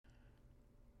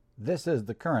This is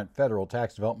the current federal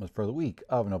tax developments for the week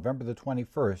of November the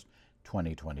 21st,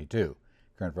 2022.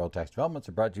 Current federal tax developments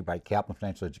are brought to you by Kaplan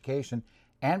Financial Education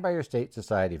and by your state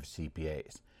society of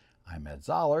CPAs. I'm Ed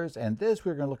Zollers, and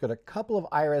we're going to look at a couple of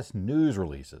IRS news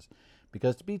releases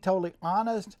because, to be totally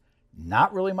honest,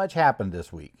 not really much happened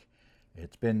this week.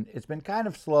 It's been kind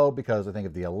of slow because I think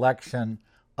of the election,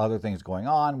 other things going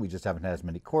on. We just haven't had as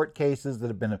many court cases that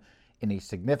have been of any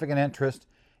significant interest.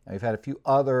 And we've had a few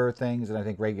other things that I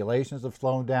think regulations have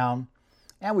slowed down.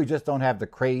 And we just don't have the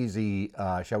crazy,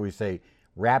 shall we say,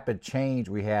 rapid change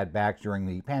we had back during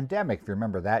the pandemic. If you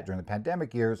remember that, during the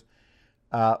pandemic years,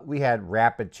 we had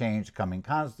rapid change coming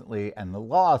constantly on the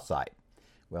law side.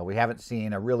 Well, we haven't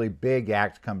seen a really big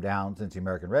act come down since the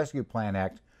American Rescue Plan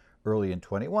Act early in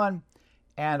 21.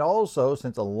 And also,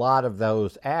 since a lot of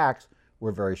those acts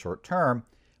were very short term,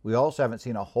 we also haven't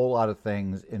seen a whole lot of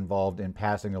things involved in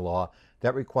passing a law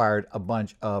that required a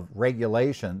bunch of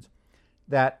regulations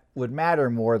that would matter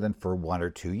more than for 1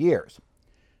 or 2 years.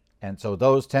 And so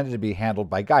those tended to be handled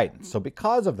by guidance. So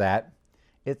because of that,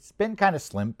 it's been kind of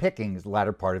slim pickings the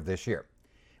latter part of this year.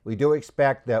 We do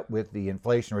expect that with the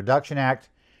Inflation Reduction Act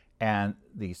and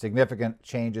the significant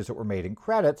changes that were made in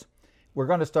credits, we're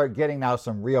going to start getting now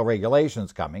some real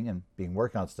regulations coming and being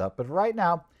working on stuff. But right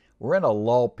now, we're in a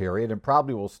lull period and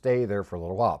probably will stay there for a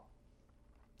little while.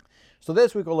 So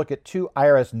this week we'll look at 2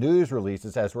 IRS news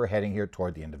releases as we're heading here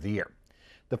toward the end of the year.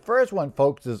 The first one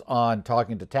focuses on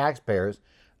talking to taxpayers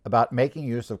about making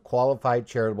use of qualified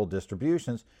charitable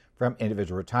distributions from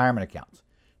individual retirement accounts.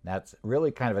 That's really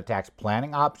kind of a tax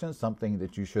planning option, something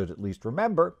that you should at least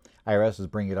remember. IRS is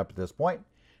bringing it up at this point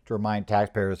to remind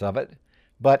taxpayers of it.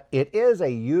 But it is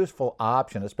a useful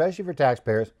option, especially for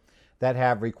taxpayers that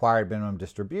have required minimum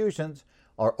distributions,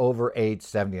 are over age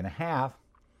 70 and a half,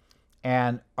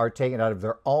 and are taken out of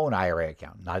their own IRA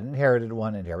account. Not an inherited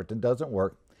one, inheritance doesn't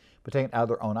work, but taken out of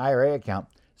their own IRA account.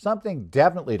 Something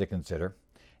definitely to consider.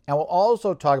 And we'll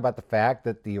also talk about the fact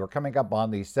that we're coming up on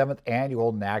the 7th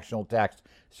Annual National Tax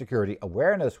Security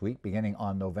Awareness Week, beginning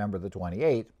on November the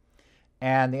 28th.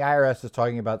 And the IRS is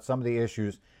talking about some of the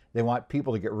issues they want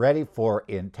people to get ready for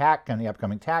in the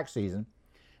upcoming tax season.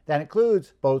 That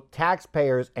includes both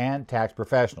taxpayers and tax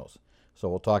professionals. So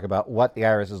we'll talk about what the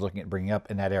IRS is looking at bringing up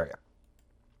in that area.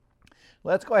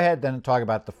 Let's go ahead then and talk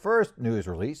about the first news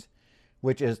release,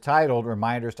 which is titled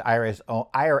Reminders to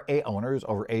IRA Owners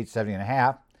Over Age 70 and a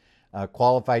Half.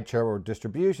 Qualified charitable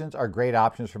distributions are great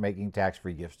options for making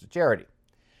tax-free gifts to charity.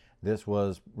 This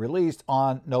was released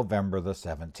on November the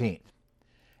 17th.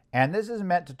 And this is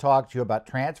meant to talk to you about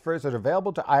transfers that are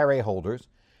available to IRA holders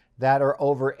that are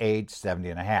over age 70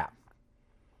 and a half.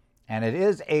 And it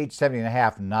is age 70 and a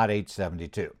half, not age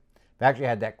 72. I've actually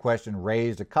had that question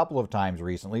raised a couple of times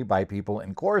recently by people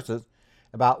in courses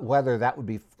about whether that would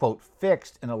be, quote,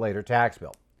 fixed in a later tax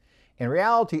bill. In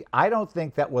reality, I don't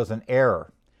think that was an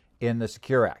error in the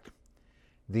Secure Act.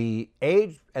 The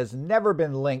age has never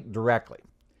been linked directly.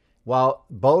 While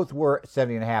both were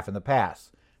 70 and a half in the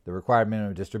past, the required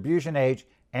minimum distribution age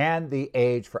and the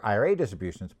age for IRA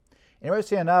distributions.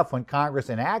 Interesting enough, when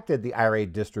Congress enacted the IRA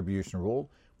distribution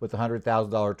rule with the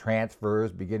 $100,000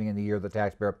 transfers beginning in the year the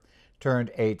taxpayer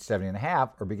turned age 70 and a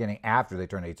half, or beginning after they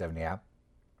turned age 70 and a half,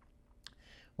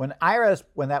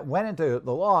 when that went into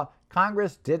the law,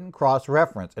 Congress didn't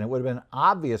cross-reference, and it would have been an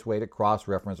obvious way to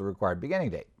cross-reference the required beginning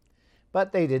date.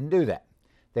 But they didn't do that.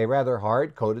 They rather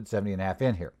hard-coded 70 and a half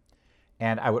in here.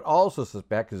 And I would also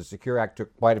suspect, because the Secure Act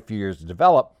took quite a few years to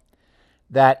develop,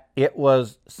 that it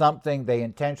was something they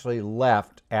intentionally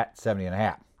left at 70 and a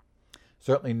half.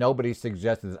 Certainly nobody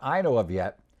suggested that I know of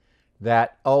yet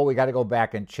that, we got to go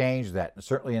back and change that. And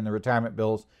certainly in the retirement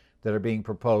bills that are being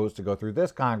proposed to go through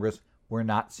this Congress, we're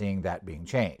not seeing that being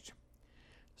changed.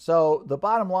 So the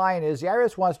bottom line is the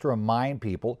IRS wants to remind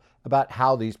people about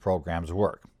how these programs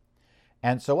work.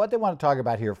 And so what they want to talk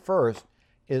about here first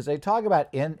is they talk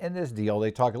about, in this deal,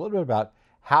 they talk a little bit about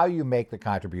how you make the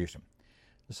contribution.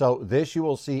 So this you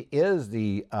will see is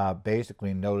the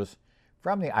basically notice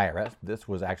from the IRS. This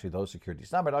was actually those Security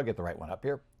Summit. I'll get the right one up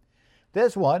here.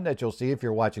 This one that you'll see if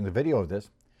you're watching the video of this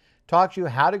talks you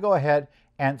how to go ahead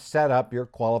and set up your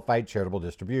qualified charitable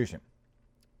distribution.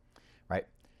 Right?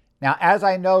 Now, as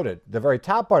I noted, the very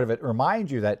top part of it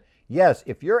reminds you that, yes,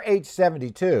 if you're age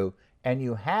 72 and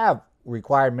you have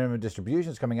required minimum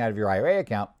distributions coming out of your IRA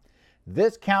account,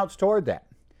 this counts toward that.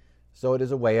 So it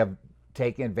is a way of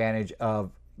taking advantage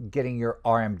of getting your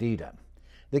RMD done.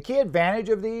 The key advantage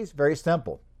of these, very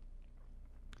simple.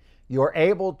 You're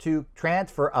able to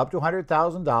transfer up to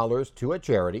 $100,000 to a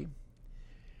charity.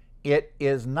 It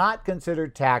is not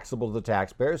considered taxable to the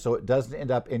taxpayer, so it doesn't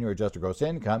end up in your adjusted gross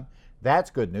income.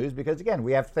 That's good news because, again,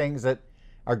 we have things that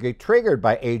are triggered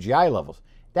by AGI levels.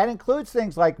 That includes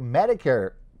things like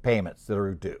Medicare payments that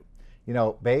are due.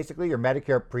 Basically your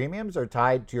Medicare premiums are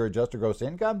tied to your adjusted gross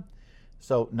income.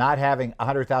 So not having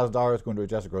 $100,000 going to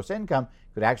adjusted gross income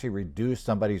could actually reduce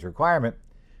somebody's requirement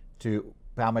to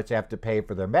how much they have to pay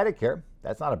for their Medicare.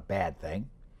 That's not a bad thing.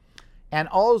 And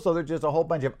also there's just a whole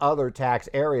bunch of other tax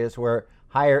areas where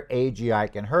higher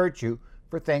AGI can hurt you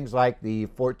for things like the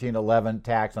 1411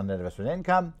 tax on net investment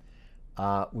income.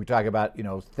 We talk about,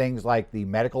 things like the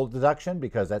medical deduction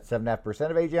because that's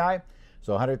 7.5% of AGI.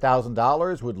 So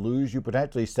 $100,000 would lose you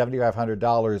potentially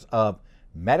 $7,500 of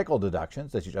medical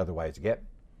deductions that you'd otherwise get.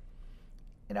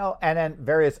 And then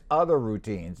various other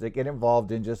routines that get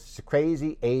involved in just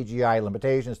crazy AGI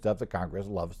limitation stuff that Congress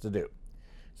loves to do.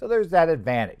 So there's that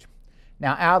advantage.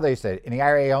 Now, how they say, any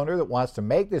IRA owner that wants to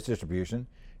make this distribution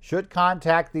should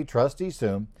contact the trustee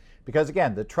soon because,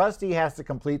 again, the trustee has to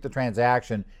complete the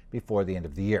transaction before the end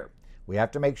of the year. We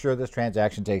have to make sure this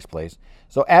transaction takes place.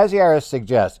 So as the IRS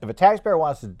suggests, if a taxpayer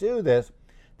wants to do this,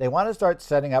 they want to start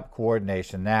setting up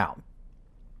coordination now.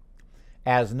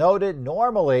 As noted,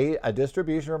 normally a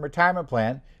distribution from a retirement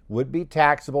plan would be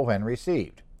taxable when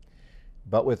received.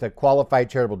 But with a qualified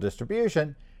charitable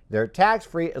distribution, they're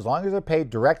tax-free as long as they're paid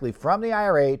directly from the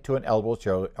IRA to an eligible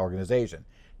charitable organization.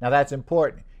 Now that's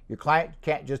important. Your client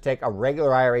can't just take a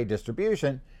regular IRA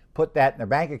distribution, put that in their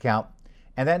bank account,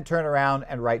 and then turn around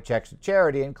and write checks to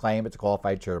charity and claim it's a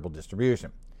qualified charitable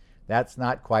distribution. That's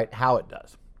not quite how it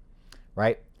does,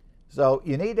 right? So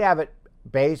you need to have it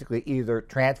basically either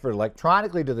transferred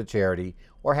electronically to the charity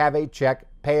or have a check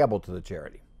payable to the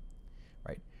charity,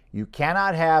 right? You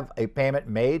cannot have a payment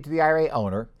made to the IRA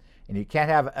owner and you can't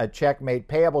have a check made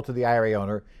payable to the IRA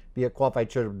owner via qualified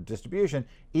charitable distribution,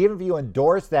 even if you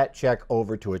endorse that check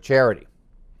over to a charity.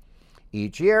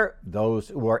 Each year, those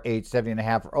who are age 70 and a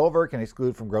half or over can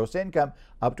exclude from gross income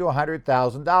up to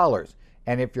 $100,000.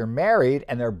 And if you're married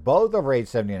and they're both over age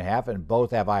 70 and a half and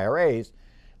both have IRAs,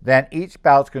 then each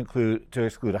spouse can exclude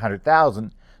 $100,000.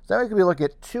 So then we could be looking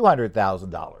at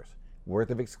 $200,000 worth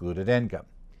of excluded income.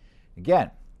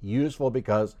 Again, useful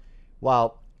because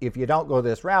while if you don't go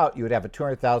this route, you would have a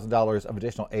 $200,000 of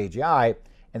additional AGI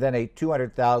and then a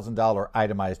 $200,000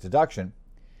 itemized deduction.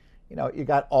 You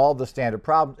got all the standard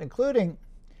problems, including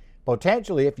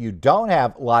potentially if you don't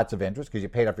have lots of interest because you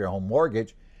paid off your home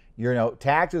mortgage, your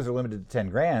taxes are limited to 10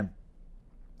 grand.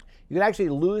 You can actually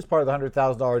lose part of the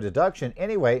 $100,000 deduction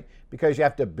anyway because you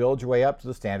have to build your way up to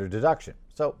the standard deduction.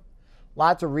 So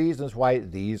lots of reasons why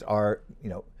these are,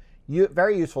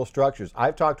 very useful structures.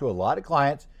 I've talked to a lot of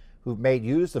clients who've made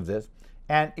use of this,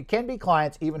 and it can be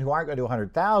clients even who aren't going to do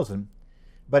 100,000,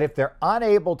 but if they're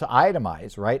unable to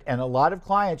itemize, right? And a lot of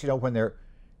clients, when they're,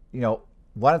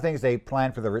 one of the things they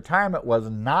planned for their retirement was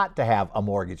not to have a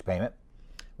mortgage payment,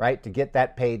 right? To get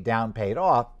that paid down, paid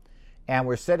off. And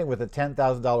we're sitting with a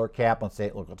 $10,000 cap on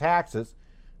state and local taxes.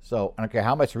 So I don't care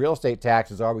how much real estate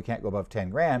taxes are, we can't go above 10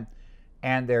 grand.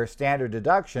 And their standard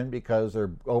deduction, because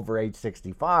they're over age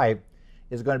 65,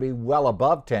 is going to be well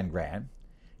above 10 grand.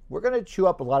 We're going to chew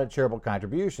up a lot of charitable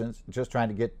contributions, just trying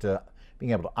to get to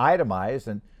being able to itemize.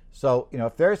 And so,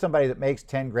 if there's somebody that makes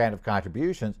 10 grand of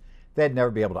contributions, they'd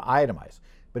never be able to itemize.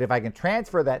 But if I can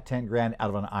transfer that 10 grand out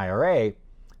of an IRA,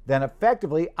 then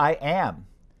effectively I am,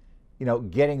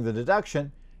 getting the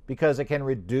deduction because it can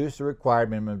reduce the required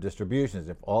minimum distributions.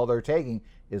 If all they're taking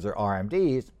is their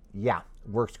RMDs,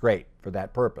 works great for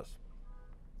that purpose.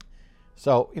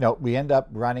 So, we end up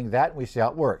running that and we see how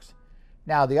it works.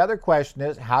 Now, the other question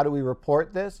is, how do we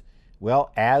report this?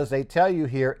 Well, as they tell you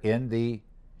here in the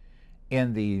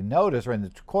notice or in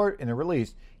the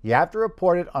release, you have to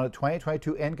report it on a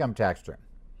 2022 income tax return.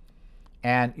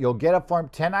 And you'll get a Form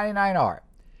 1099-R.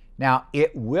 Now,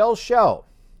 it will show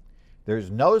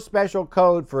there's no special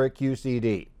code for a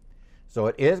QCD. So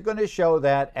it is going to show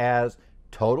that as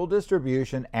total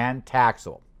distribution and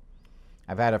taxable.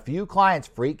 I've had a few clients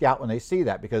freak out when they see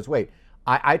that because, wait,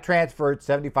 I transferred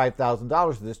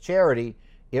 $75,000 to this charity.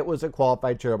 It was a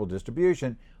qualified charitable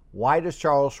distribution. Why does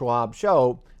Charles Schwab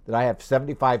show that I have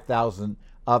 $75,000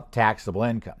 of taxable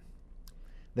income?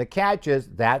 The catch is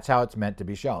that's how it's meant to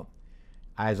be shown.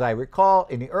 As I recall,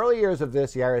 in the early years of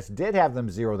this, the IRS did have them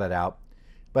zero that out.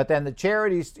 But then the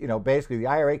charities, basically the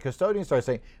IRA custodians started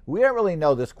saying, we don't really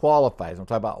know this qualifies. I'll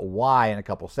talk about why in a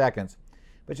couple seconds.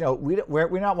 But, we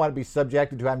don't want to be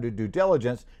subjected to having to do due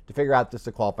diligence to figure out this is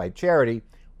a qualified charity,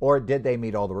 or did they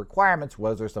meet all the requirements?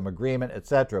 Was there some agreement,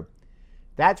 etc.?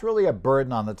 That's really a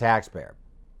burden on the taxpayer.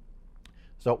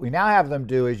 So what we now have them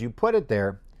do is you put it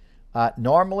there.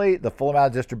 Normally, the full amount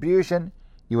of distribution,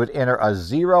 you would enter a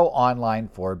 0 on line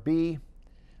 4B.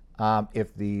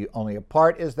 If the only a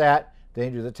part is that, then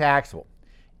you do the taxable.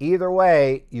 Either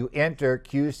way, you enter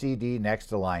QCD next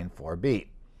to line 4B.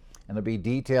 And there'll be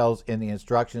details in the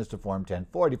instructions to Form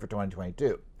 1040 for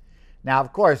 2022. Now,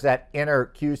 of course, that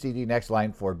enter QCD next to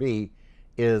line 4B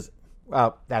is,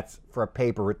 well, that's for a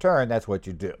paper return, that's what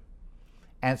you do.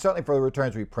 And certainly for the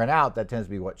returns we print out, that tends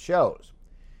to be what shows.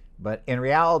 But in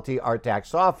reality, our tax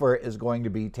software is going to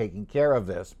be taking care of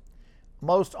this,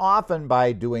 most often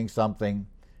by doing something,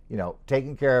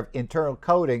 taking care of internal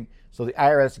coding so the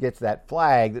IRS gets that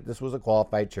flag that this was a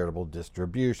qualified charitable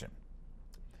distribution.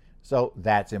 So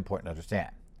that's important to understand.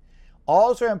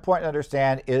 Also important to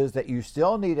understand is that you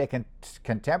still need a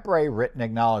contemporary written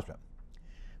acknowledgement.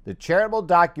 The charitable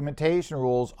documentation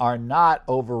rules are not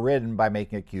overridden by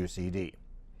making a QCD.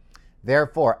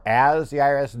 Therefore, as the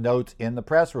IRS notes in the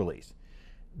press release,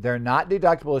 they're not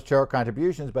deductible as charitable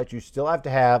contributions, but you still have to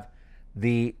have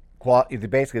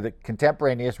basically the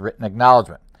contemporaneous written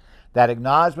acknowledgement. That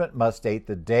acknowledgement must state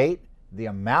the date, the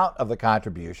amount of the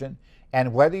contribution,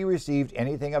 and whether you received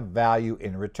anything of value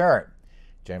in return.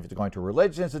 Generally, if it's going to a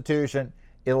religious institution,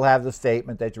 it'll have the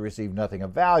statement that you received nothing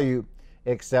of value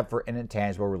except for an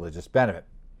intangible religious benefit.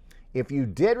 If you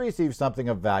did receive something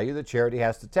of value, the charity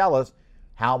has to tell us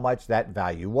how much that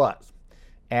value was.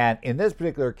 And in this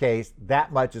particular case,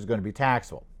 that much is going to be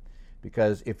taxable.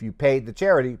 Because if you paid the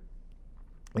charity,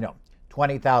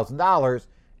 $20,000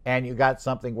 and you got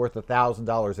something worth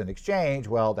 $1,000 in exchange,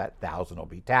 well, that $1,000 will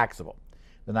be taxable.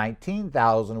 The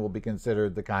 $19,000 will be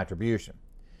considered the contribution.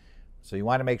 So you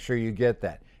want to make sure you get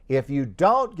that. If you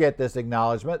don't get this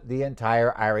acknowledgement, the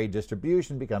entire IRA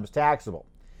distribution becomes taxable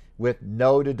with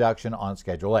no deduction on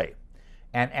Schedule A.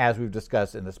 And as we've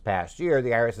discussed in this past year, the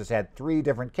IRS has had 3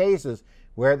 different cases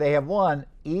where they have won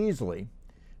easily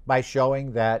by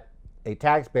showing that a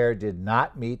taxpayer did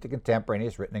not meet the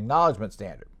contemporaneous written acknowledgement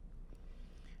standard.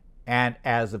 And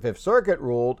as the Fifth Circuit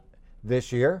ruled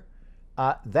this year,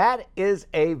 that is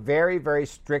a very, very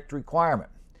strict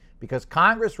requirement because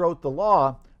Congress wrote the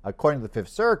law according to the Fifth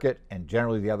Circuit, and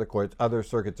generally the other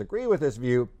circuits agree with this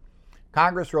view.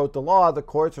 Congress wrote the law, the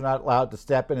courts are not allowed to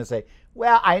step in and say,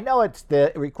 well, I know it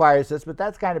requires this, but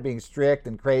that's kind of being strict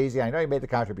and crazy. I know you made the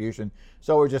contribution,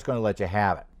 so we're just going to let you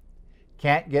have it.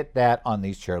 Can't get that on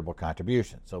these charitable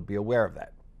contributions, so be aware of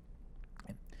that.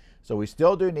 So we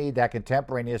still do need that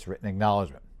contemporaneous written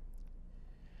acknowledgement.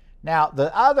 Now,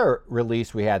 the other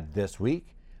release we had this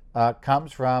week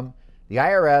comes from the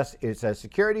IRS. It says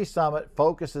Security Summit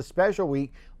focuses special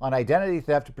week on identity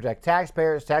theft to protect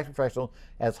taxpayers, tax professionals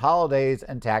as holidays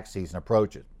and tax season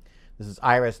approaches. This is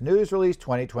IRS News Release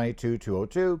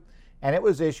 2022-202, and it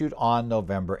was issued on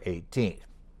November 18th.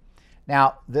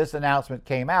 Now, this announcement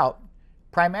came out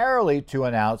primarily to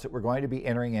announce that we're going to be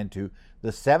entering into the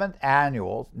 7th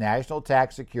Annual National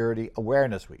Tax Security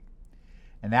Awareness Week.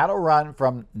 And that'll run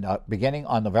from beginning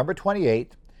on November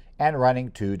 28th and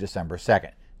running to December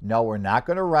 2nd. No, we're not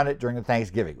going to run it during the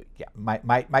Thanksgiving week. Yeah,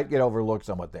 might get overlooked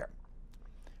somewhat there.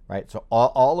 Right? So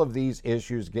all of these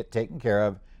issues get taken care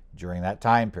of during that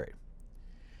time period.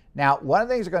 Now, one of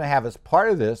the things we're going to have as part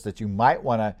of this that you might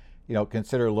want to,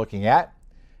 consider looking at,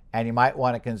 and you might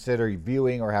want to consider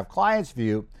viewing or have clients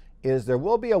view, is there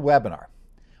will be a webinar.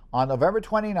 On November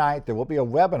 29th, there will be a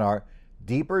webinar,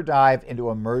 Deeper Dive into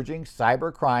Emerging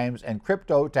Cyber Crimes and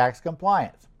Crypto Tax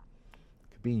Compliance.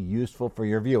 It could be useful for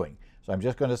your viewing. So I'm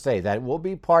just going to say that will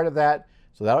be part of that.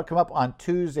 So that'll come up on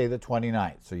Tuesday the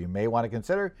 29th. So you may want to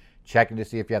consider checking to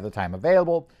see if you have the time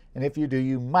available. And if you do,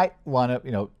 you might want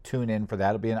to, tune in for that.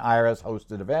 It'll be an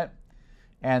IRS-hosted event.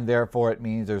 And therefore, it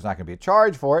means there's not going to be a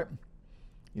charge for it.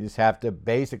 You just have to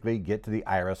basically get to the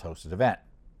IRS-hosted event.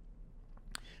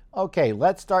 Okay,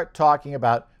 let's start talking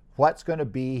about what's going to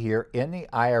be here in the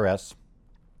IRS,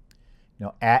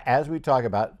 as we talk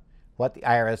about what the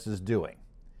IRS is doing.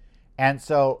 And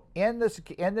so in this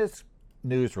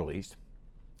news release,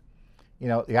 the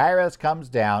IRS comes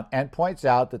down and points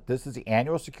out that this is the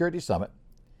annual security summit,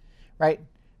 right?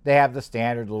 They have the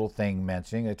standard little thing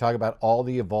mentioning. They talk about all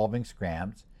the evolving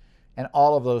scams and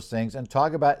all of those things and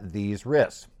talk about these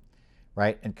risks,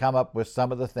 right? And come up with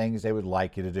some of the things they would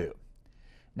like you to do.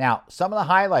 Now, some of the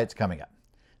highlights coming up.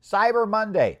 Cyber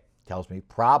Monday tells me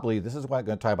probably this is what I'm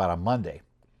going to talk about on Monday.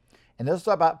 And this is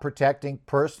about protecting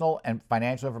personal and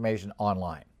financial information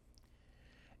online.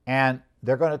 And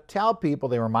they're going to tell people,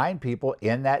 they remind people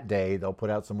in that day, they'll put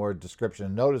out some more description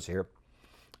and notice here,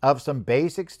 of some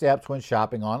basic steps when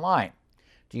shopping online.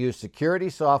 To use security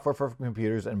software for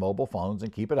computers and mobile phones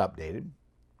and keep it updated.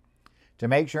 To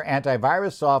make sure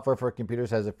antivirus software for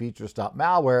computers has a feature to stop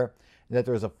malware, and that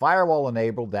there's a firewall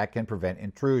enabled that can prevent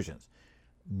intrusions.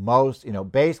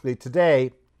 Basically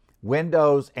today,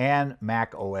 Windows and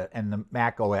Mac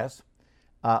OS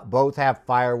both have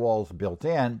firewalls built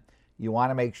in. You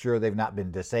want to make sure they've not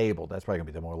been disabled. That's probably going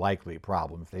to be the more likely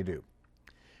problem if they do.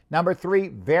 Number 3,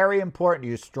 very important,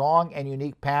 use strong and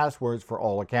unique passwords for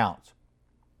all accounts.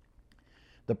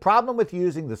 The problem with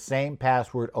using the same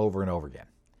password over and over again.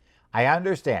 I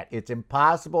understand it's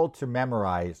impossible to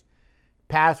memorize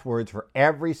passwords for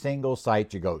every single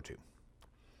site you go to.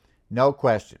 No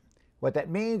question. What that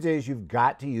means is you've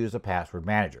got to use a password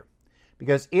manager.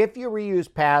 Because if you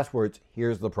reuse passwords,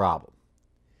 here's the problem.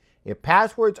 If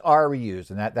passwords are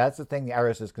reused, and that's the thing the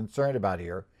IRS is concerned about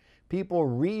here, people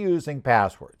reusing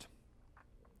passwords.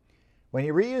 When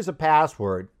you reuse a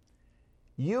password,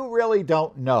 you really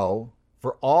don't know,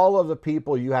 for all of the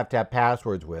people you have to have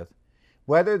passwords with,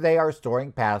 whether they are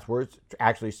storing passwords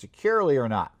actually securely or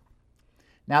not.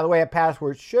 Now, the way a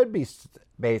password should be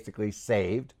basically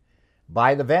saved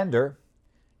by the vendor,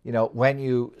 when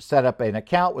you set up an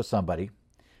account with somebody,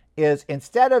 is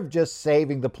instead of just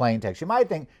saving the plain text, you might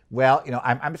think, well,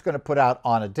 I'm just going to put out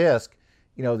on a disk,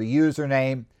 the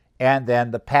username and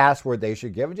then the password they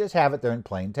should give and just have it there in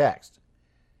plain text.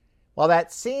 Well,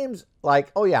 that seems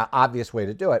like, obvious way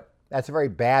to do it. That's a very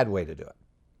bad way to do it.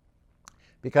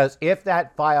 Because if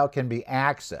that file can be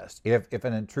accessed, if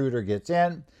an intruder gets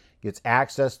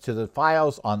access to the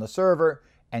files on the server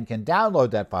and can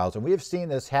download that files, and we've seen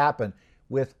this happen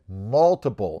with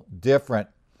multiple different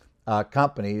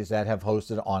companies that have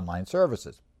hosted online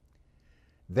services,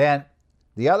 then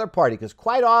the other party, because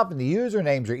quite often the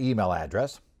username's your email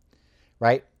address,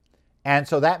 right? And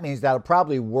so that means that'll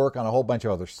probably work on a whole bunch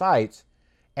of other sites.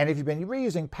 And if you've been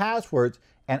reusing passwords,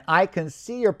 and I can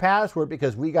see your password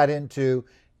because we got into,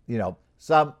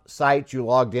 some site you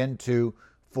logged into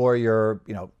for your,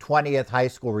 20th high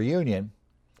school reunion,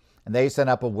 and they sent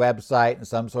up a website and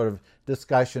some sort of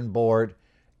discussion board.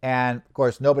 And of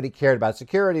course, nobody cared about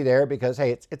security there because,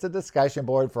 hey, it's a discussion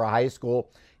board for a high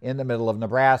school in the middle of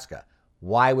Nebraska.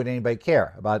 Why would anybody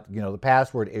care about, the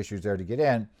password issues there to get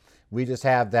in? We just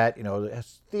have that,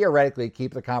 theoretically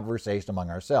keep the conversation among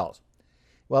ourselves.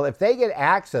 Well, if they get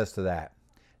access to that,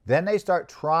 then they start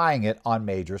trying it on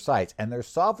major sites. And there's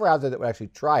software out there that would actually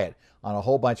try it on a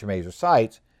whole bunch of major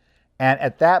sites. And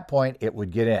at that point, it would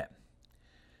get in.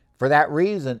 For that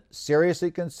reason,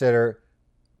 seriously consider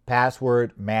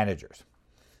password managers.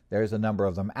 There's a number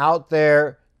of them out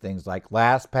there, things like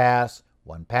LastPass,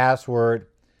 1Password,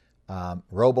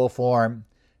 RoboForm.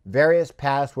 Various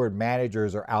password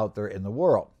managers are out there in the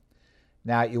world.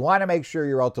 Now, you want to make sure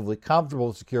you're relatively comfortable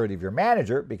with the security of your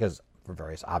manager because, for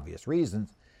various obvious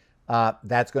reasons,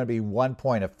 that's going to be one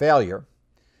point of failure.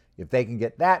 If they can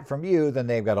get that from you, then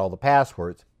they've got all the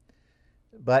passwords.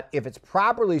 But if it's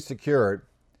properly secured,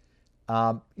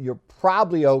 you're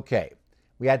probably okay.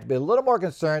 We had to be a little more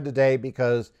concerned today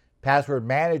because password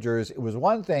managers, it was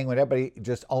one thing when everybody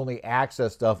just only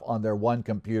accessed stuff on their one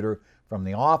computer from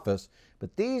the office.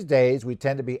 But these days, we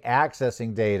tend to be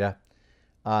accessing data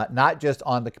not just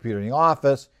on the computer in the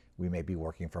office. We may be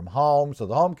working from home, so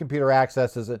the home computer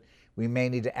accesses it. We may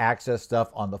need to access stuff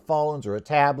on the phones or a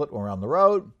tablet or on the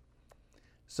road.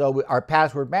 So our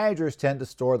password managers tend to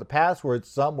store the passwords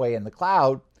some way in the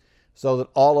cloud so that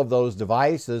all of those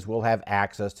devices will have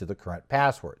access to the current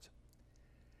passwords.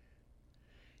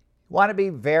 You want to be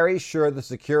very sure the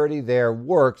security there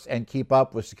works and keep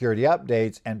up with security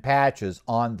updates and patches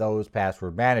on those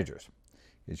password managers,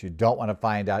 because you don't want to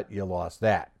find out you lost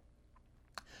that.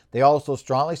 They also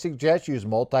strongly suggest use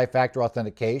multi-factor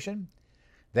authentication.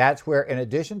 That's where, in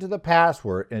addition to the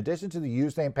password, in addition to the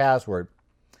username password,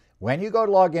 when you go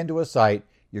to log into a site,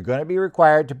 you're going to be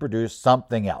required to produce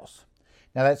something else.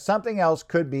 Now, that something else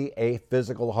could be a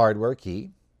physical hardware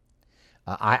key.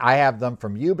 I have them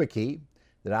from YubiKey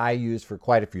that I use for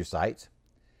quite a few sites,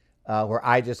 where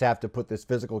I just have to put this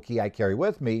physical key I carry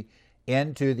with me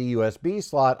into the USB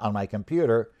slot on my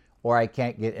computer, or I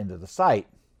can't get into the site.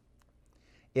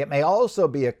 It may also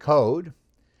be a code.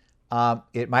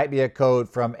 It might be a code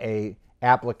from an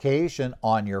application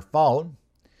on your phone.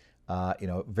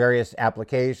 Various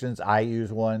applications. I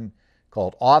use one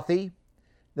called Authy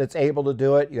that's able to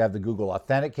do it. You have the Google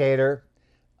Authenticator.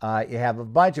 You have a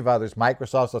bunch of others.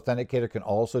 Microsoft's Authenticator can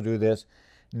also do this.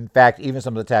 In fact, even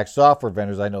some of the tax software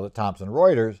vendors, I know that Thomson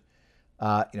Reuters,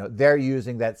 they're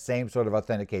using that same sort of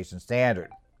authentication standard.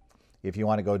 If you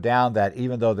want to go down that,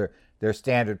 even though their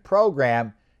standard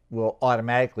program will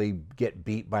automatically get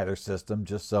beat by their system,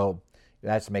 just so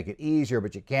that's to make it easier,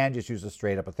 but you can just use a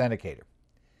straight up authenticator.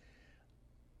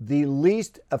 The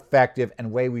least effective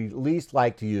and way we least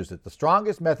like to use it, the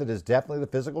strongest method is definitely the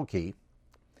physical key.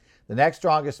 The next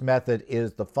strongest method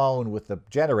is the phone with the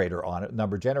generator on it,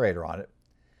 number generator on it.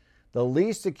 The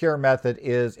least secure method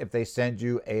is if they send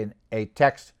you a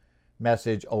text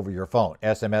message over your phone,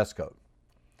 SMS code.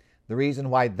 The reason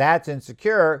why that's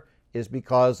insecure is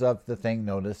because of the thing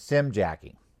known as SIM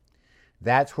jacking.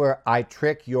 That's where I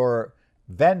trick your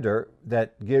vendor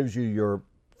that gives you your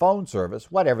phone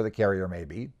service, whatever the carrier may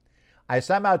be. I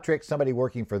somehow trick somebody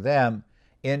working for them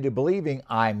into believing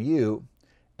I'm you,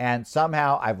 and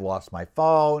somehow I've lost my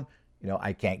phone.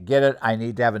 I can't get it. I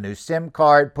need to have a new SIM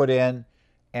card put in.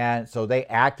 And so they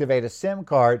activate a SIM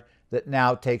card that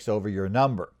now takes over your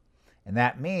number. And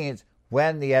that means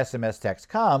when the SMS text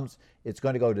comes, it's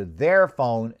going to go to their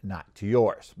phone, not to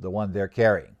yours, the one they're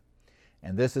carrying.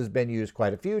 And this has been used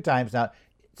quite a few times. Now,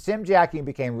 SIM jacking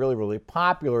became really, really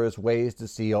popular as ways to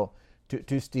steal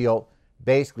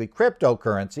basically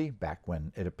cryptocurrency, back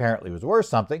when it apparently was worth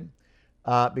something,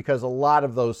 because a lot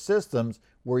of those systems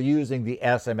were using the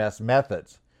SMS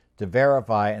methods to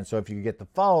verify. And so if you could get the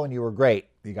phone, you were great.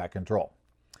 You got control.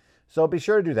 So be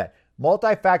sure to do that.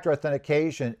 Multi-factor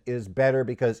authentication is better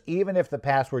because even if the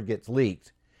password gets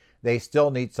leaked, they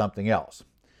still need something else.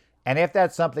 And if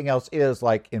that something else is,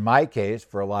 like in my case,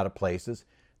 for a lot of places,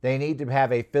 they need to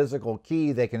have a physical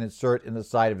key they can insert in the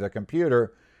side of their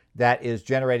computer that is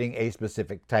generating a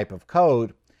specific type of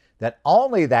code that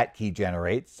only that key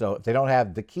generates. So if they don't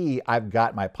have the key I've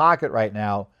got in my pocket right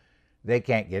now, they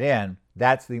can't get in.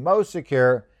 That's the most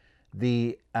secure.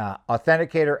 The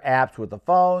authenticator apps with the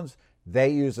phones, they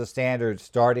use a standard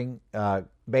starting,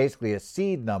 basically a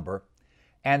seed number,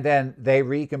 and then they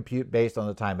recompute based on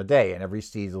the time of day, and every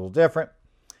seed is a little different.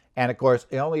 And of course,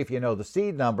 only if you know the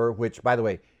seed number, which, by the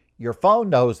way, your phone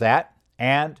knows that,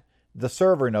 and the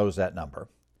server knows that number.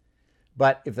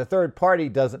 But if the third party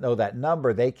doesn't know that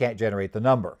number, they can't generate the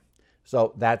number.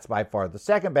 So that's by far the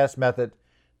second best method.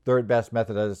 Third best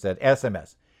method, as I said,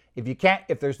 SMS.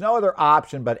 If there's no other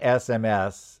option but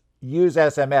SMS, use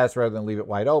SMS rather than leave it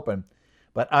wide open,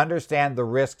 but understand the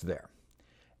risks there.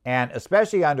 And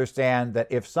especially understand that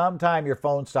if sometime your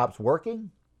phone stops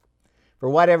working, for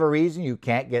whatever reason, you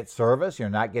can't get service, you're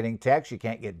not getting text, you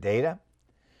can't get data,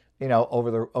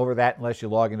 over that unless you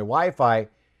log into Wi-Fi,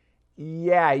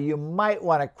 yeah, you might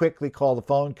want to quickly call the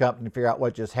phone company to figure out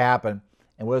what just happened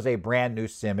and was a brand new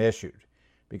SIM issued.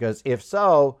 Because if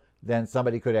so, then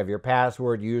somebody could have your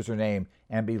password, username,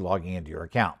 and be logging into your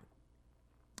account.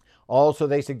 Also,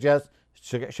 they suggest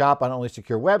shop on only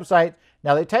secure websites.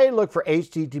 Now, they tell you to look for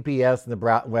HTTPS in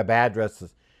the web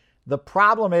addresses. The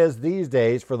problem is these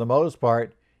days, for the most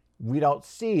part, we don't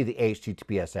see the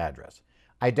HTTPS address.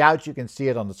 I doubt you can see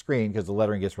it on the screen because the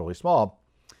lettering gets really small.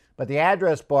 But the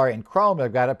address bar in Chrome that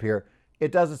I've got up here,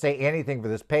 it doesn't say anything for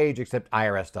this page except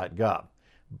irs.gov.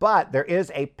 But there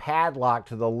is a padlock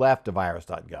to the left of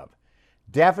irs.gov.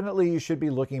 Definitely you should be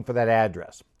looking for that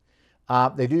address.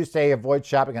 They do say avoid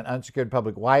shopping on unsecured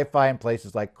public Wi-Fi in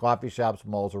places like coffee shops,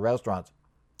 malls, or restaurants.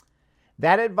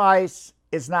 That advice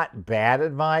is not bad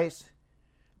advice,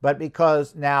 but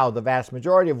because now the vast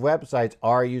majority of websites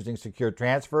are using secure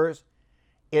transfers,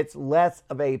 it's less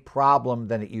of a problem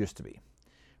than it used to be,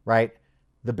 right?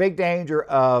 The big danger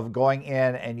of going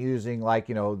in and using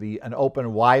an open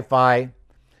Wi-Fi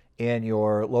in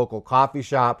your local coffee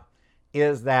shop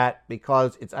is that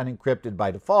because it's unencrypted by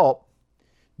default,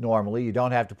 normally you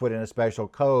don't have to put in a special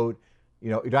code. You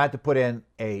don't have to put in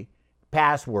a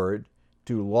password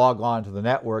to log on to the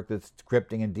network that's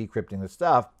encrypting and decrypting the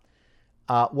stuff.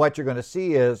 What you're going to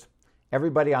see is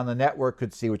everybody on the network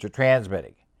could see what you're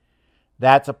transmitting.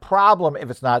 That's a problem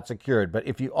if it's not secured. But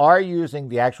if you are using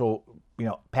the actual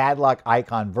padlock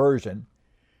icon version,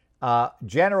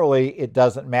 generally it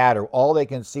doesn't matter. All they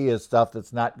can see is stuff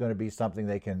that's not going to be something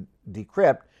they can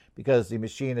decrypt because the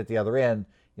machine at the other end,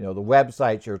 the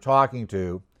website you're talking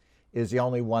to, is the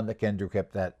only one that can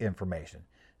decrypt that information.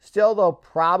 Still, though,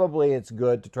 probably it's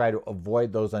good to try to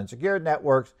avoid those unsecured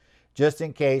networks just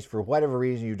in case, for whatever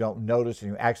reason, you don't notice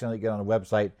and you accidentally get on a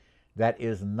website that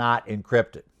is not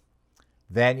encrypted.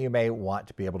 Then you may want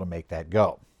to be able to make that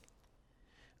go.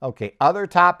 Okay, other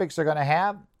topics they're going to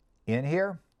have in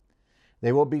here.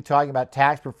 They will be talking about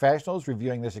tax professionals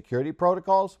reviewing the security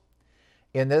protocols.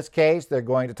 In this case, they're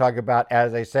going to talk about,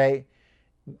 as I say,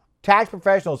 tax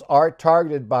professionals are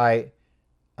targeted by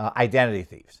identity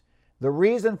thieves. The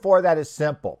reason for that is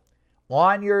simple.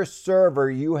 On your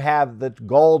server, you have the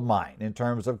gold mine in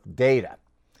terms of data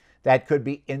that could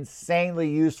be insanely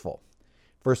useful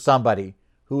for somebody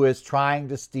who is trying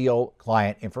to steal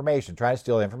client information,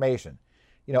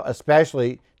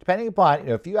 especially depending upon,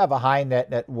 if you have a high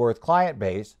net worth client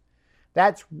base,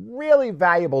 that's really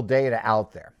valuable data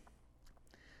out there.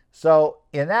 So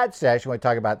in that session, we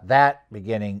talk about that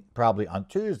beginning probably on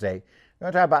Tuesday. We're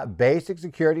going to talk about basic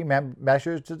security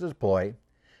measures to deploy.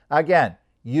 Again,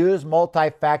 use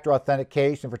multi-factor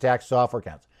authentication for tax software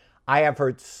accounts. I have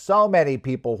heard so many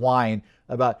people whine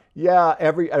about,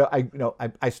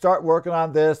 I start working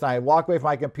on this and I walk away from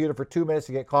my computer for 2 minutes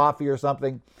to get coffee or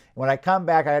something. And when I come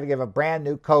back, I got to give a brand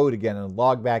new code again and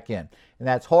log back in. And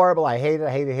that's horrible. I hate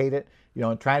it.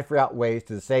 And trying to figure out ways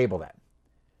to disable that.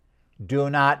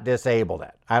 Do not disable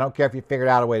that. I don't care if you figured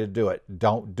out a way to do it.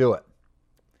 Don't do it.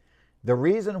 The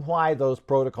reason why those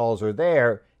protocols are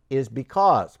there is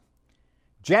because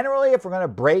generally, if we're going to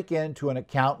break into an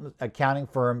accounting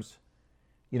firm's,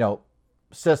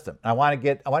 system, I want to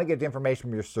get the information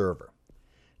from your server.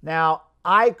 Now,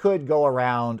 I could go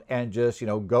around and just,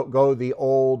 go the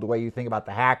old way you think about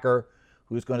the hacker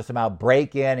who's going to somehow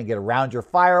break in and get around your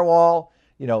firewall,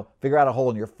 figure out a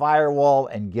hole in your firewall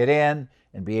and get in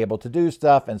and be able to do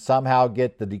stuff and somehow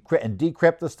get the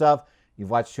decrypt the stuff. You've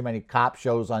watched too many cop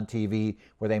shows on TV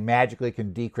where they magically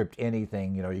can decrypt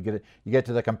anything. You get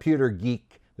to the computer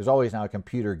geek. There's always now a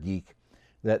computer geek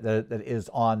that is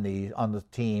on the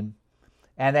team,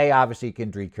 and they obviously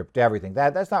can decrypt everything.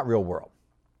 That's not real world.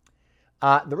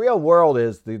 The real world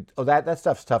is that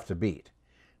stuff's tough to beat.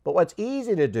 But what's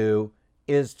easy to do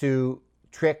is to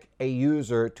trick a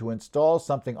user to install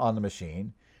something on the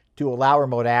machine to allow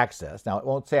remote access. Now, it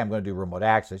won't say I'm going to do remote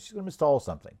access. She's going to install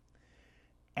something.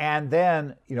 And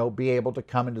then, be able to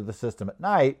come into the system at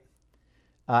night,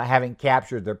 having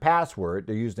captured their password,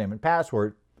 their username and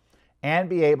password, and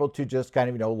be able to just kind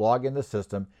of, log in the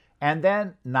system and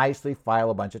then nicely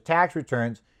file a bunch of tax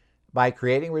returns by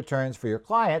creating returns for your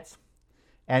clients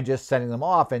and just sending them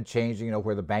off and changing,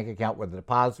 where the bank account, where the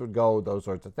deposits would go, those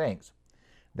sorts of things.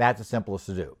 That's the simplest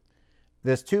to do.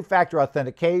 This two-factor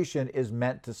authentication is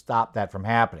meant to stop that from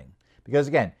happening. Because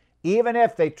again, even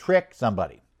if they trick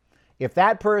somebody, if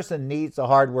that person needs a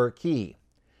hardware key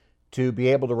to be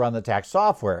able to run the tax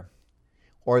software,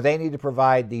 or they need to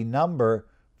provide the number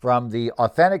from the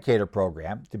authenticator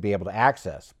program to be able to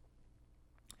access,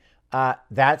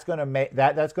 that's going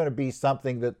to be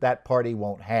something that party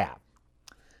won't have.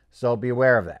 So be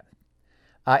aware of that.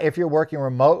 If you're working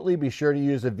remotely, be sure to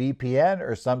use a VPN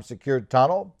or some secured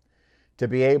tunnel to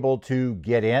be able to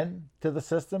get in to the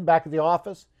system back at the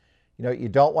office. You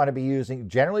don't want to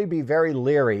generally be very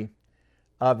leery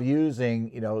of using,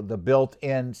 the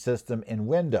built-in system in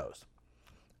Windows.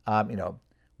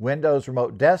 Windows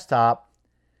Remote Desktop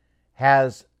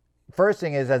has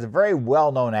a very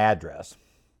well-known address.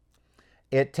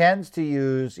 It tends to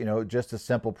use, just a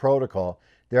simple protocol.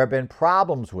 There have been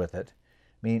problems with it.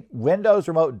 Windows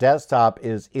Remote Desktop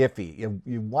is iffy.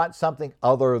 You want something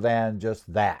other than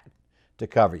just that to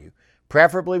cover you.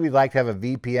 Preferably, we'd like to have a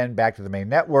VPN back to the main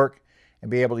network and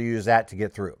be able to use that to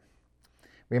get through.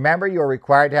 Remember, you are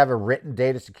required to have a written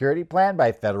data security plan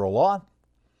by federal law.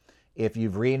 If you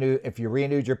renewed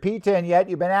your PTIN yet,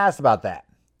 you've been asked about that.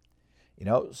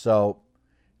 So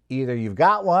either you've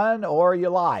got one or you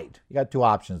lied. You got two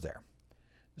options there.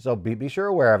 So be sure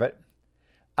aware of it.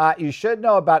 You should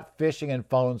know about phishing and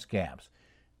phone scams.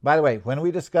 By the way, when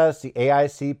we discuss the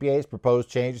AICPA's proposed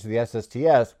changes to the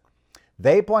SSTS,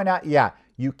 they point out,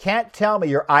 you can't tell me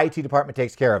your IT department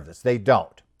takes care of this. They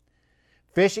don't.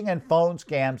 Phishing and phone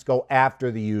scams go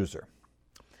after the user.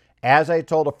 As I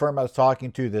told a firm I was talking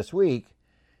to this week,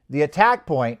 the attack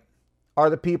point are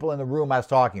the people in the room I was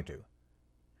talking to.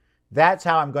 That's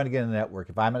how I'm going to get in the network.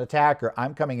 If I'm an attacker,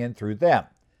 I'm coming in through them.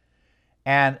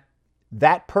 And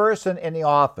that person in the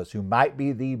office who might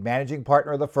be the managing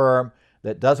partner of the firm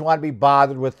that doesn't want to be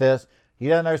bothered with this, he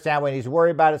doesn't understand what he's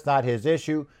worried about. It's not his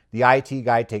issue. The IT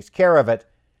guy takes care of it.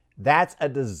 That's a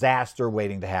disaster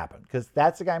waiting to happen because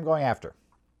that's the guy I'm going after.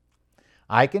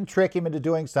 I can trick him into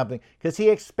doing something because he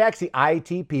expects the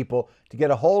IT people to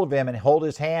get a hold of him and hold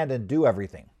his hand and do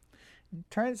everything.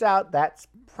 Turns out that's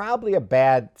probably a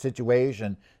bad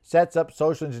situation. Sets up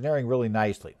social engineering really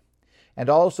nicely. And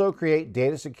also create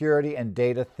data security and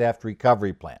data theft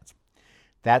recovery plans.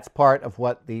 That's part of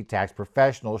what the tax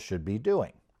professionals should be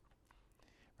doing,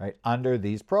 right, under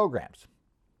these programs.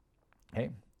 Okay.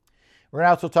 We're going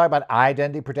to also talk about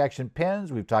identity protection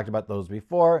pins. We've talked about those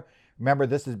before. Remember,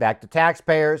 this is back to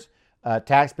taxpayers.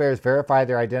 Taxpayers verify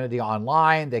their identity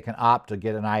online. They can opt to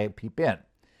get an IP PIN.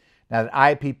 Now,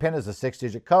 the IP PIN is a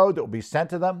 6-digit code that will be sent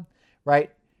to them,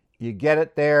 right? You get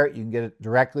it there. You can get it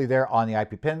directly there on the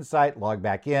IP PIN site, log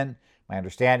back in. My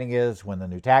understanding is when the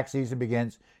new tax season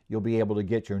begins, you'll be able to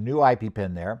get your new IP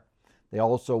PIN there. They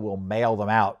also will mail them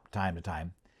out time to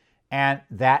time. And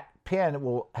that PIN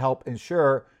will help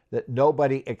ensure that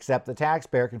nobody except the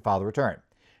taxpayer can file the return.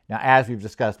 Now, as we've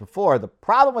discussed before, the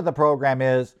problem with the program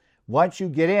is once you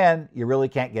get in, you really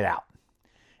can't get out.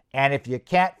 And if you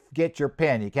can't get your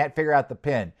PIN, you can't figure out the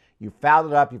PIN, you fouled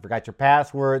it up, you forgot your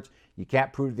passwords, you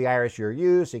can't prove to the IRS your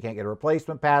use, you can't get a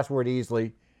replacement password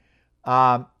easily,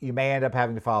 you may end up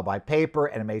having to file by paper,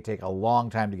 and it may take a long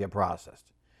time to get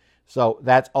processed. So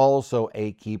that's also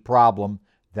a key problem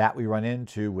that we run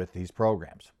into with these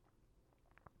programs.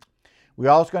 We're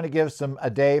also going to give a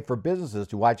day for businesses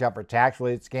to watch out for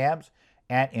tax-related scams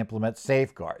and implement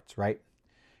safeguards, right?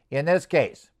 In this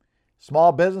case,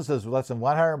 small businesses with less than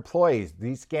 100 employees,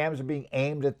 these scams are being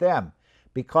aimed at them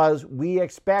because we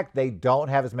expect they don't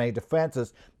have as many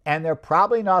defenses, and they're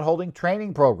probably not holding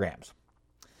training programs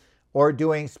or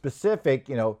doing specific,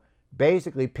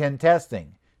 basically PIN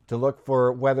testing to look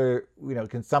for whether,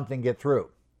 can something get through?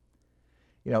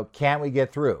 Can we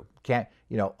get through?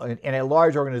 In a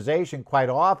large organization, quite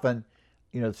often,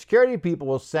 the security people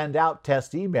will send out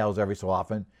test emails every so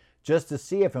often just to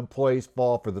see if employees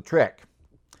fall for the trick.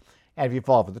 And if you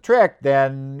fall for the trick,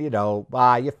 then,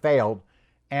 you failed,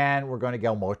 and we're going to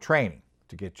get more training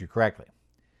to get you correctly.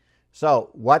 So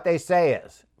what they say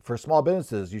is, for small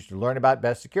businesses, you should learn about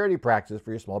best security practices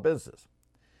for your small businesses.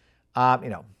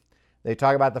 They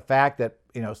talk about the fact that,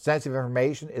 sensitive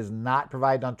information is not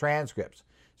provided on transcripts.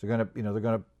 So they're going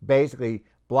to basically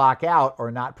block out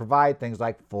or not provide things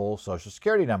like full social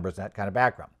security numbers, that kind of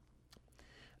background.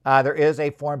 There is a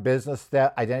form business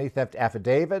identity theft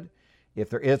affidavit. If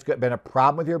there has been a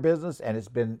problem with your business and it's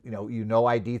been,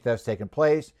 ID theft's taken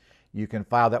place, you can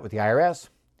file that with the IRS.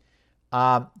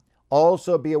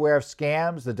 Also be aware of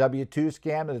scams, the W-2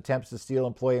 scam that attempts to steal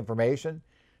employee information.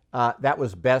 That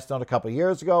was best known a couple of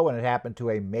years ago when it happened to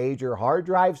a major hard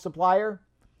drive supplier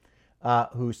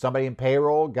who somebody in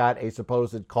payroll got a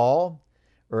supposed call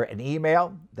or an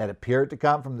email that appeared to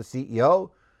come from the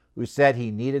CEO who said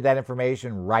he needed that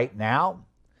information right now.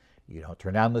 You don't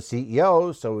turn down the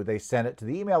CEO, so they sent it to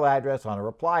the email address on a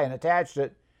reply and attached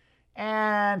it,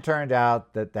 and turned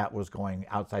out that that was going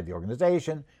outside the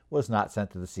organization, was not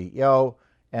sent to the CEO,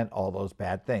 and all those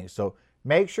bad things. So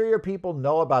make sure your people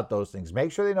know about those things.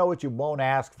 Make sure they know what you won't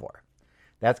ask for.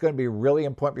 That's going to be really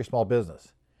important for your small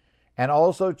business. And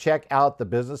also check out the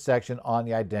business section on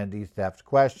the identity theft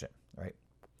question, right?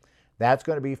 That's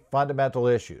going to be fundamental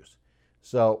issues.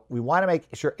 So we want to make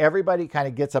sure everybody kind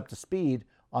of gets up to speed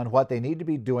on what they need to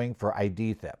be doing for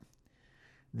ID theft.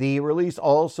 The release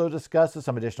also discusses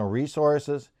some additional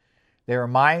resources. They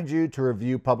remind you to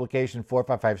review publication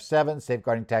 4557,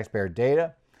 Safeguarding Taxpayer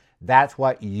Data. That's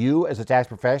what you as a tax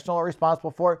professional are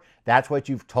responsible for. That's what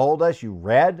you've told us you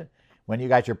read when you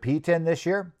got your PTIN this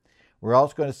year. We're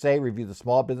also going to say review the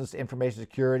Small Business Information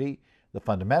Security, the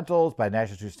Fundamentals by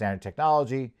National Institute of Standard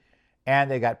Technology,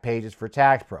 and they got pages for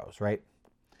tax pros, right?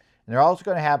 And they're also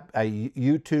going to have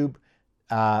YouTube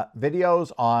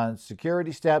videos on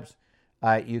security steps.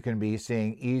 You can be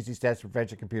seeing easy steps to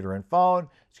prevent your computer and phone.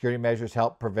 Security measures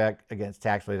help prevent against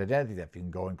tax-related identity theft. You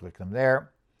can go and click them there.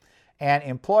 And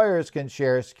employers can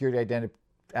share security identity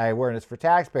awareness for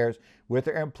taxpayers with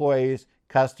their employees,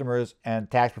 customers, and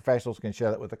tax professionals can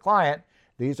share that with the client.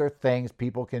 These are things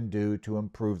people can do to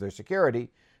improve their security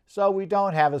so we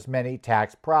don't have as many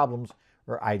tax problems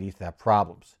or ID theft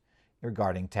problems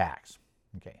regarding tax.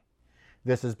 Okay.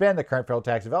 This has been the current federal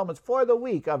tax developments for the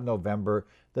week of November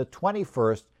the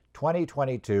 21st,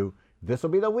 2022. This will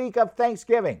be the week of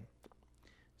Thanksgiving.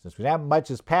 Since we didn't have much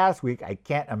this past week, I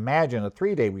can't imagine a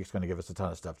 3-day week is going to give us a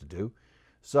ton of stuff to do.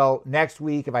 So next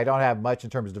week, if I don't have much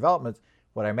in terms of developments,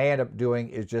 what I may end up doing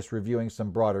is just reviewing some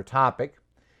broader topic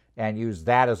and use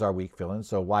that as our week fill-in.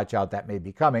 So watch out, that may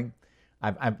be coming.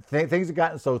 Things have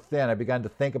gotten so thin, I've begun to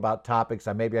think about topics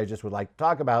maybe I just would like to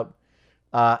talk about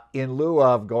in lieu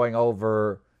of going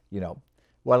over,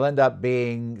 what'll end up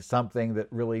being something that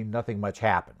really nothing much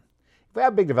happened. If we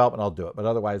have big development, I'll do it, but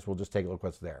otherwise we'll just take a look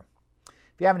what's there.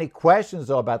 If you have any questions,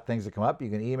 though, about things that come up, you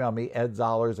can email me,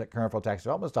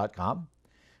 edzollers@currentfederaltaxdevelopments.com.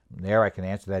 There I can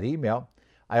answer that email.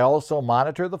 I also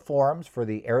monitor the forums for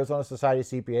the Arizona Society of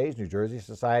CPAs, New Jersey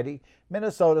Society,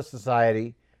 Minnesota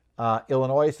Society,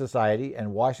 Illinois Society,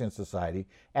 and Washington Society,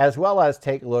 as well as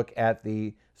take a look at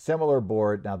the similar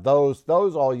board. Now, those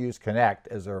all use Connect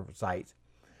as their sites.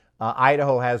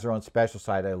 Idaho has their own special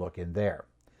site. I look in there.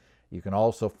 You can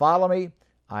also follow me.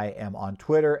 I am on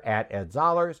Twitter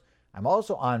 @EdZollers. I'm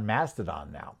also on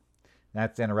Mastodon now.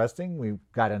 That's interesting. We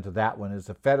got into that one as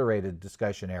a federated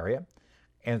discussion area.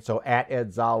 And so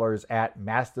 @EdZollers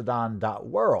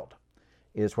 @mastodon.world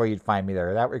is where you'd find me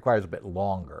there. That requires a bit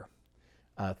longer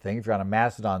thing. If you're on a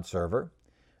Mastodon server,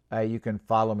 you can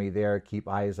follow me there, keep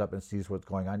eyes up and see what's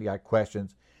going on. You got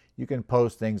questions, you can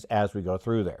post things as we go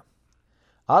through there.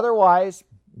 Otherwise,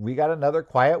 we got another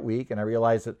quiet week, and I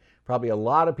realize that probably a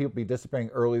lot of people will be disappearing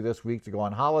early this week to go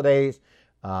on holidays.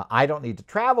 I don't need to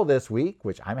travel this week,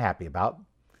 which I'm happy about.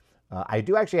 I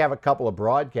do actually have a couple of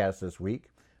broadcasts this week,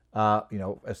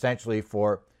 essentially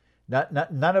for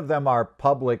none of them are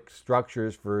public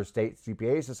structures for state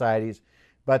CPA societies,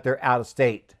 but they're out of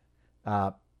state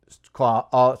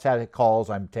calls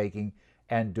I'm taking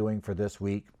and doing for this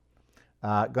week.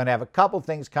 Going to have a couple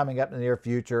things coming up in the near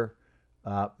future,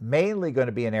 mainly going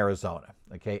to be in Arizona.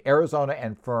 Okay, Arizona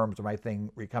and firms are my thing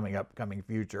coming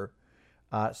future.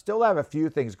 Still have a few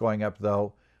things going up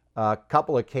though. A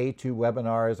couple of K2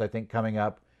 webinars I think coming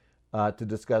up to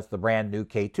discuss the brand new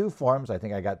K2 forms. I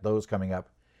think I got those coming up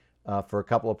for a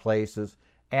couple of places.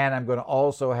 And I'm going to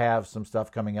also have some stuff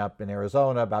coming up in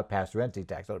Arizona about pass-through entity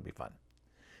tax. That'll be fun.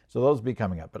 So those will be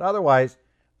coming up. But otherwise,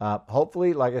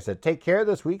 hopefully, like I said, take care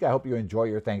this week. I hope you enjoy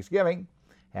your Thanksgiving.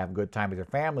 Have a good time with your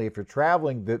family. If you're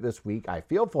traveling this week, I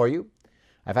feel for you.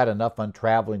 I've had enough fun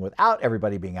traveling without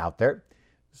everybody being out there.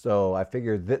 So I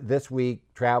figured this week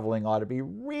traveling ought to be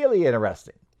really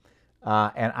interesting.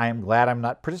 And I am glad I'm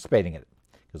not participating in it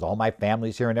because all my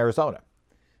family's here in Arizona.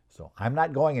 So I'm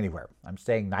not going anywhere. I'm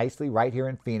staying nicely right here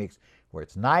in Phoenix where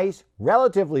it's nice,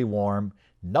 relatively warm,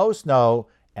 no snow,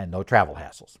 and no travel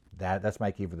hassles. That's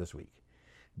my key for this week.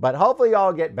 But hopefully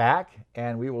y'all get back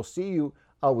and we will see you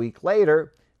a week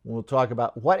later. We'll talk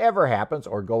about whatever happens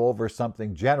or go over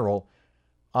something general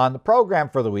on the program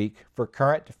for the week for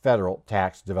current federal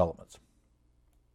tax developments.